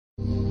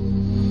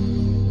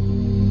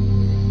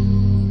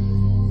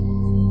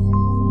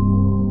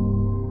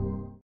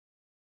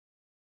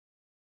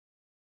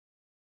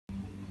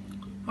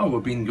Oh,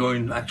 we've been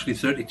going actually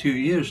 32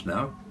 years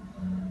now,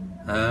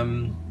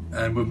 and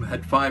we've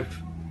had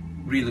 5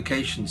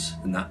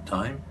 relocations in that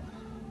time.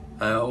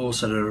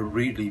 Also a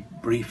really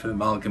brief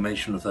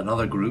amalgamation with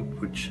another group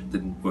which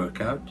didn't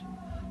work out,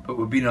 but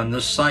we've been on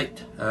this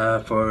site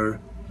for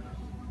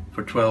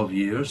 12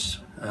 years,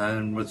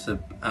 and with the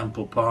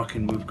ample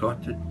parking we've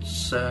got,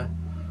 it's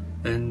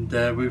and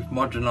we've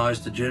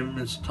modernised the gym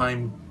as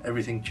time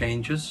everything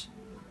changes,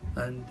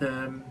 and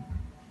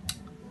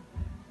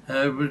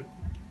we're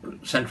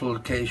central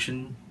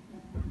location,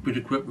 good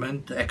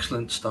equipment,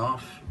 excellent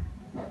staff.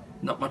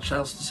 Not much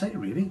else to say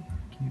really.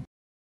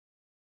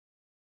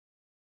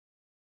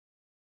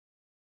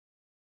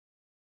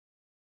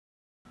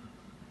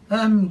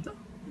 I've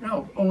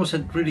always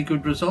had really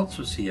good results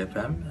with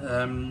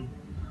CFM.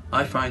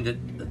 I find that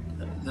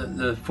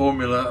the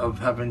formula of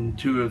having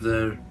 2 of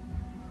the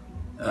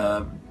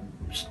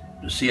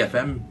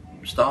CFM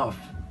staff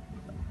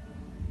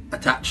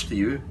attached to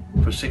you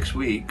for 6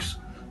 weeks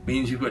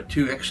means you've got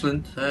 2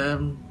 excellent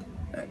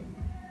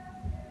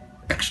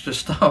extra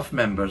staff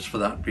members for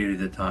that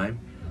period of time,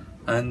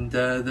 and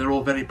they're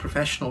all very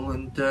professional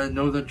and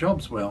know their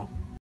jobs well.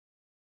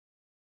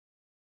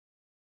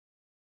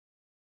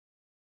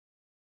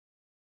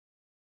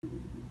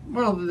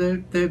 Well, they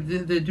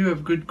do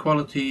have good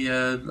quality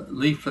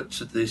leaflets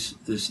that they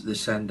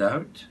send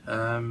out.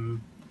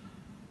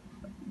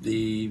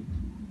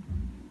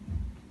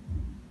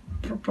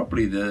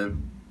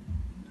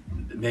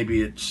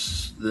 Maybe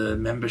it's the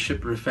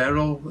membership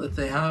referral that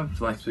they have,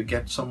 like to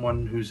get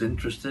someone who's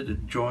interested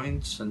and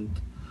joins,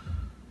 and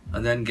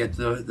then get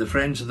the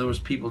friends of those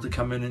people to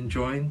come in and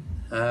join.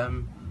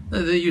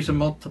 They use a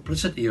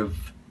multiplicity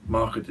of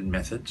marketing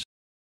methods.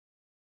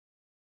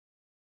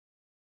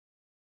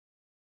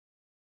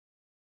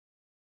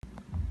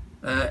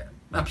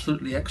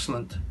 Absolutely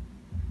excellent.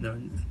 No,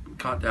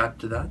 can't add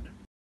to that.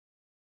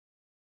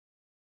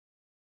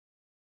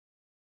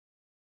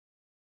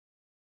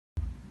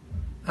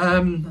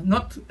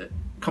 Not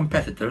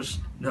competitors,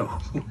 no,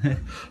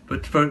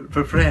 but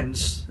for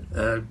friends,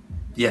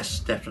 yes,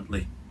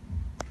 definitely.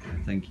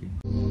 Thank you.